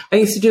that I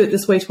used to do it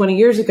this way 20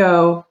 years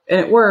ago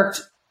and it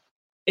worked,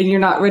 and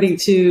you're not ready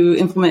to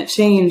implement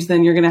change,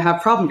 then you're going to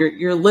have problems.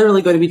 You're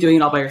literally going to be doing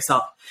it all by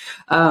yourself.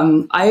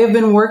 I have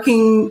been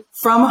working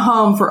from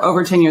home for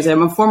over 10 years.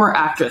 I'm a former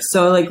actress.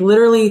 So like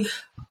literally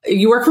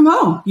you work from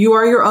home. You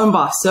are your own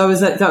boss. So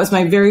that was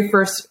my very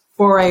first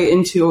foray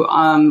into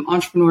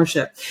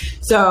entrepreneurship.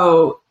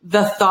 So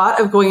the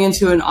thought of going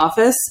into an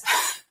office,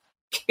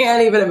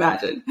 can't even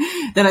imagine.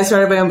 Then I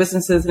started my own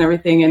businesses and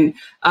everything. And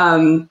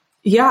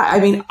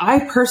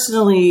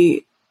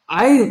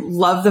I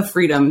love the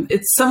freedom.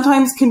 It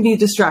sometimes can be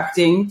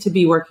distracting to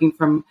be working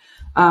from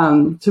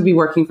home.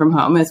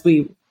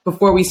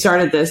 Before we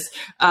started this,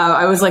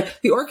 I was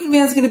like, the Orchid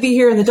Man's going to be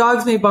here and the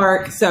dogs may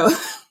bark. So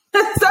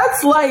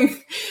that's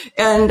life.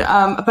 And,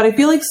 but I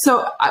feel like,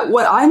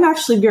 what I'm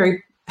actually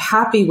very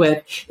happy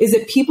with is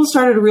that people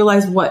started to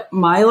realize what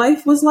my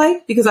life was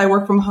like because I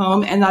work from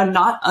home and I'm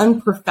not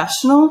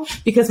unprofessional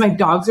because my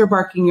dogs are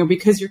barking or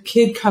because your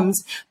kid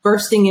comes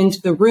bursting into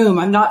the room.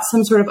 I'm not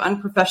some sort of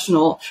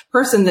unprofessional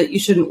person that you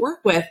shouldn't work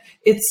with.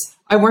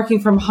 I'm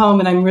working from home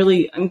and I'm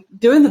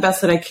doing the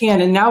best that I can.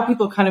 And now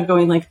people kind of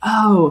going like,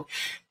 oh,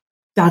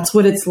 that's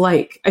what it's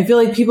like. I feel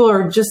like people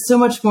are just so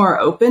much more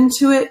open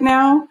to it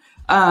now.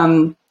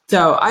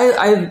 So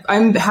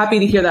I'm happy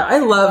to hear that. I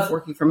love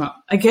working from home.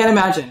 I can't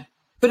imagine.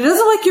 But it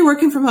doesn't like you're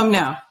working from home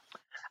now.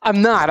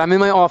 I'm not. I'm in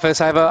my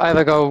office. I have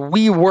like a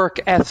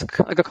WeWork-esque,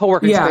 like a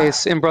co-working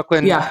space in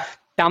Brooklyn,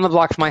 down the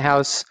block from my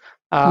house.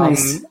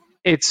 Nice.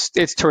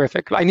 It's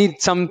terrific. I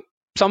need some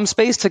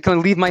space to kind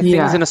of leave my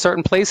things in a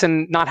certain place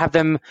and not have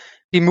them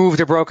be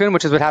moved or broken,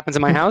 which is what happens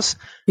in my house.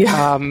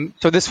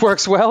 So this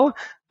works well.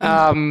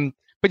 But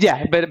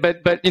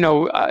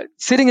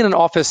sitting in an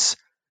office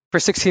for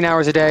 16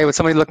 hours a day with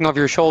somebody looking over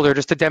your shoulder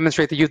just to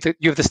demonstrate that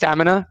you have the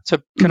stamina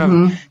to kind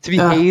of to be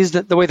hazed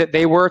the way that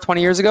they were 20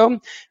 years ago,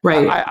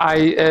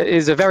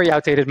 is a very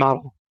outdated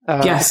model.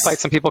 Despite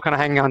some people kind of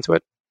hanging on to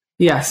it.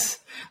 Yes.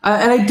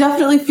 And I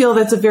definitely feel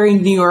that's a very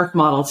New York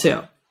model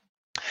too.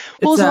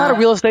 Well, there's a lot of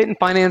real estate and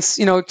finance,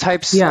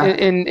 types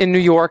in New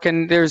York.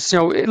 And there's,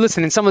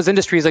 listen, in some of those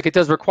industries, like it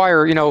does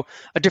require,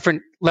 a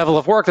different level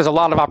of work. There's a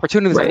lot of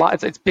opportunities,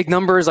 it's big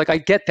numbers. Like I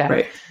get that.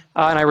 And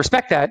I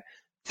respect that.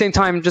 Same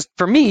time, just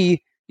for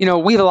me,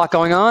 we have a lot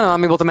going on. And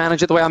I'm able to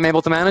manage it the way I'm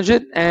able to manage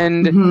it,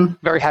 and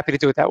very happy to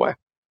do it that way.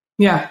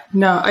 Yeah,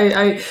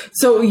 no,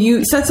 so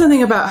you said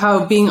something about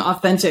how being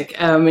authentic,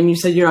 and you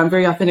said, I'm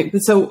very authentic.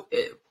 So,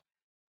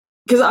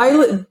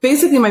 because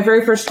basically my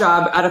very first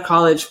job out of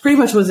college pretty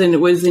much was in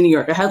New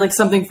York. I had like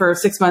something for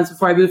 6 months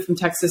before I moved from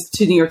Texas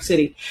to New York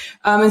City.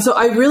 And so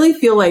I really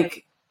feel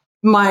like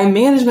my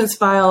management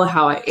style,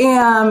 how I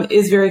am,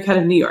 is very kind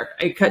of New York.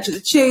 I cut to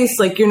the chase.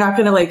 Like, you're not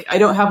going to I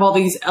don't have all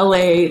these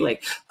LA,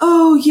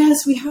 oh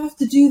yes, we have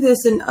to do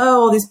this. And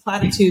all these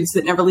platitudes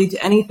that never lead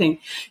to anything.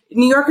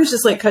 New Yorkers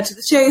just cut to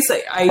the chase.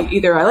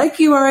 Either I like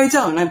you or I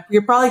don't.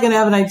 You're probably going to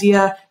have an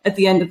idea at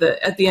the end of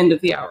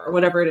the hour or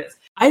whatever it is.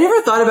 I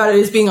never thought about it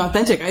as being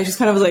authentic. I just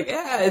kind of was like,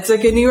 it's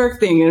like a New York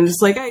thing. And I'm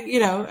just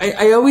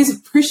I always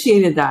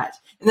appreciated that.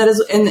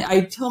 And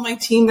I tell my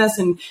team this,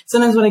 and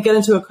sometimes when I get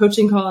into a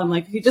coaching call, I'm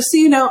like, just so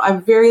you know,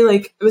 I'm very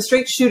I'm a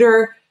straight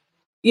shooter.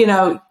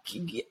 I'm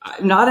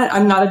not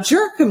a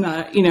jerk. I'm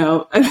not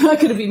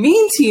going to be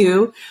mean to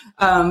you.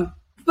 But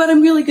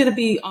I'm really going to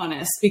be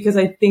honest because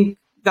I think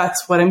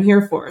that's what I'm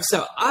here for.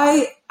 So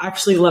I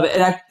actually love it.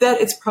 And I bet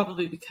it's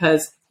probably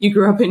because you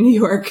grew up in New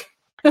York.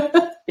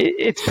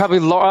 It's probably,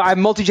 I'm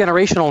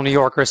multi-generational New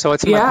Yorker, so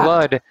it's in my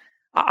blood.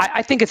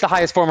 I think it's the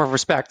highest form of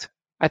respect.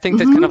 I think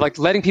that kind of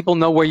letting people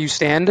know where you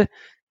stand,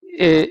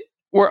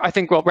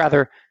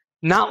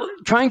 not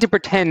trying to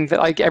pretend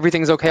that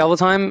everything's okay all the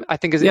time, I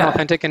think is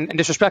inauthentic and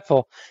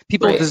disrespectful.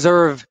 People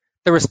deserve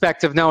the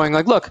respect of knowing,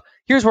 look,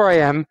 here's where I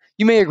am.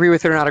 You may agree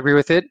with it or not agree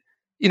with it.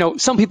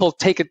 Some people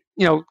take it,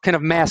 kind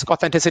of mask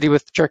authenticity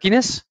with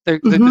jerkiness.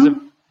 There's a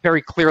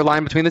very clear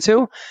line between the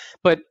two.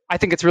 But I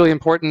think it's really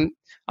important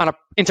on an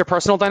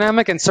interpersonal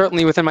dynamic, and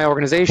certainly within my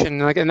organization,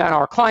 and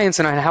our clients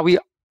and how we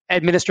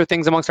administer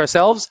things amongst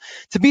ourselves,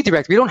 to be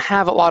direct. We don't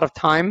have a lot of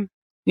time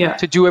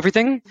to do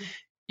everything.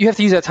 You have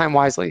to use that time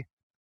wisely.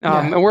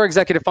 And we're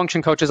executive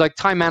function coaches.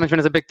 Time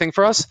management is a big thing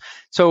for us.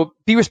 So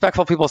be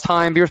respectful of people's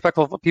time. Be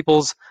respectful of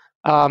people's,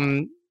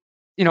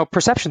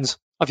 perceptions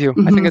of you.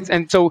 I think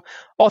and so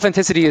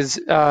authenticity is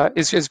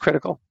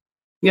critical.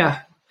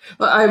 Yeah.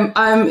 Well,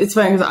 it's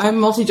funny because I'm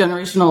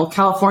multi-generational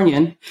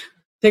Californian.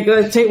 Take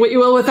what you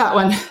will with that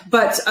one.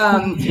 But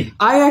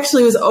I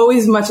actually was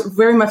always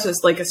very much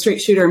as a straight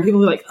shooter, and people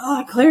were like,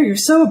 "Oh, Claire, you're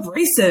so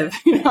abrasive,"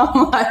 And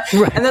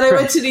then I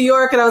went to New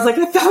York, and I was like,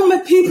 "I found my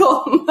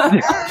people."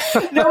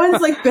 No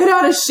one's bent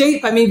out of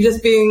shape by me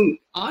just being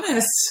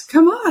honest.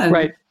 Come on,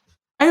 right?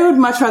 I would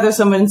much rather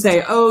someone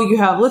say, "Oh, you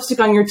have lipstick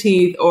on your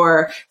teeth,"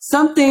 or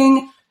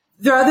something,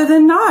 rather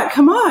than not.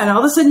 Come on. All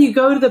of a sudden you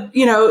go to the,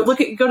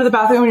 go to the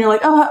bathroom and you're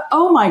like,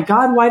 oh my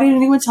God, why didn't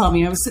anyone tell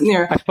me? I was sitting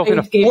there. I've spoken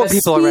to 4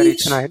 people already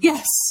tonight.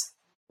 Yes.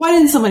 Why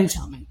didn't somebody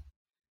tell me?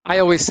 I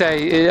always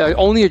say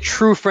only a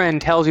true friend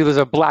tells you there's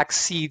a black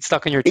seed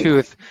stuck in your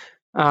tooth.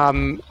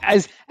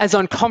 As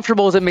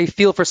uncomfortable as it may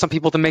feel for some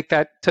people to make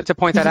that, to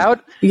point that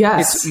out.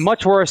 Yes. It's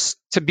much worse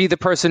to be the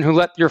person who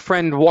let your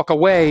friend walk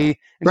away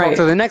and talk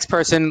to the next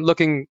person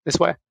looking this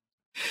way.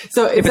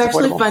 So it's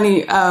actually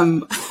funny.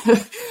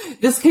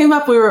 This came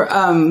up. We were,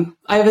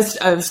 I have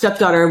a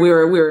stepdaughter. We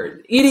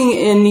were eating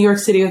in New York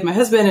City with my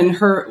husband and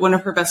one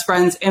of her best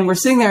friends. And we're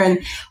sitting there, and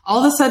all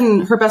of a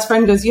sudden her best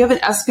friend goes, "You have an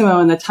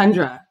Eskimo in the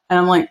tundra." And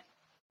I'm like,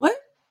 "What?"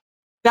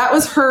 That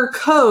was her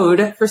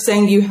code for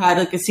saying you had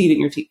a seed in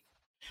your teeth.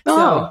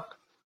 Oh.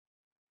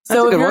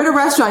 So if you're at a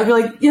restaurant, you'd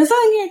be like, "Yeah, it's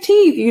not in your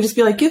teeth." You could just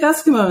be like, "Give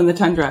Eskimo in the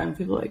tundra." And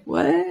people are like,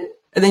 "What?" And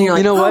then you're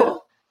like,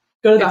 what?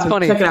 Go to the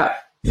bathroom, check it out.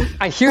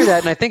 I hear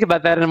that and I think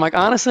about that and I'm like,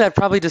 honestly, I'd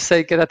probably just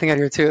say, "Get that thing out of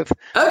your tooth."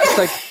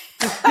 Okay.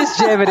 Just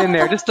jam it in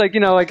there. Just at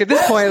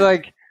this point,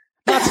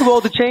 not too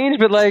old to change,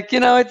 but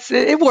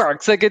it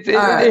works. It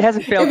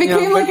hasn't failed. It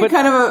became a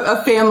kind of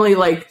a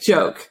family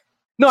joke.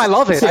 No, I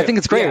love it. Too. I think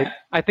it's great. Yeah.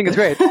 I think it's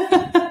great.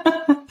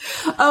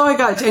 Oh my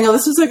God, Daniel,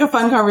 this was a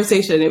fun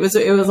conversation. I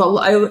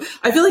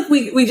feel like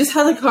we just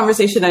had a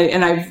conversation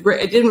and I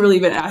didn't really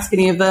even ask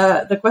any of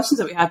the questions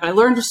that we had, but I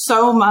learned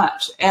so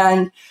much.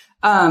 And,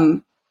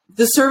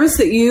 the service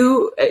that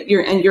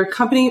your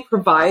company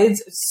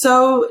provides is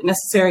so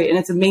necessary and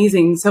it's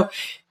amazing. So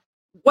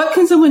what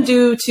can someone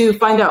do to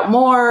find out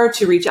more,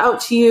 to reach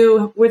out to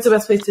you? What's the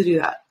best place to do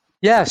that?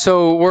 Yeah,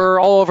 so we're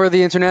all over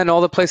the internet and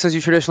all the places you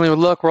traditionally would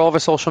look. We're all over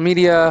social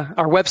media.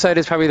 Our website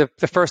is probably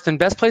the first and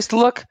best place to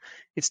look.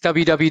 It's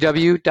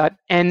www.nfil.net.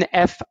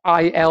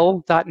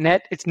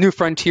 It's New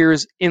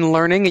Frontiers in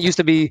Learning. It used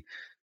to be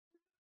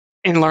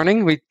in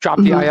Learning. We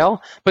dropped the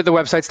IL, but the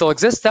website still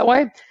exists that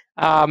way.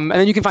 And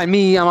then you can find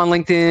me. I'm on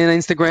LinkedIn,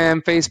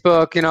 Instagram,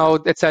 Facebook,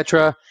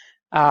 etc.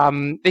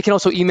 They can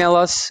also email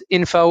us,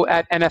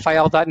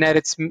 info@nfil.net.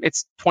 It's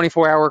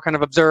 24-hour kind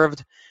of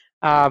observed.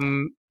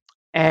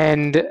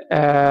 And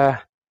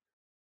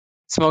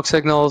smoke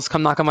signals,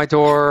 come knock on my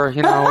door,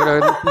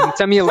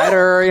 send me a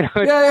letter,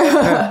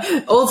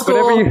 Old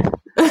school.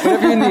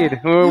 Whatever you need.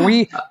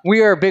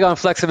 We are big on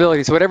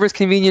flexibility. So whatever is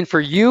convenient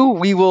for you,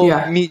 we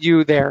will meet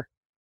you there.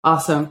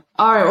 Awesome.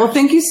 All right. Well,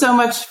 thank you so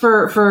much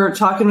for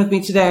talking with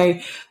me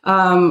today.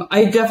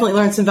 I definitely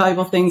learned some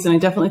valuable things, and I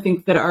definitely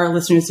think that our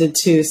listeners did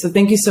too. So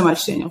thank you so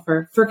much, Daniel,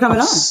 for coming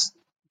on.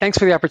 Thanks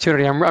for the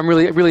opportunity. I'm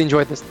really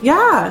enjoyed this.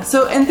 Yeah.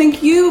 So, and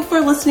thank you for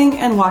listening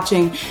and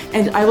watching,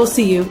 and I will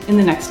see you in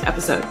the next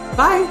episode.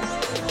 Bye.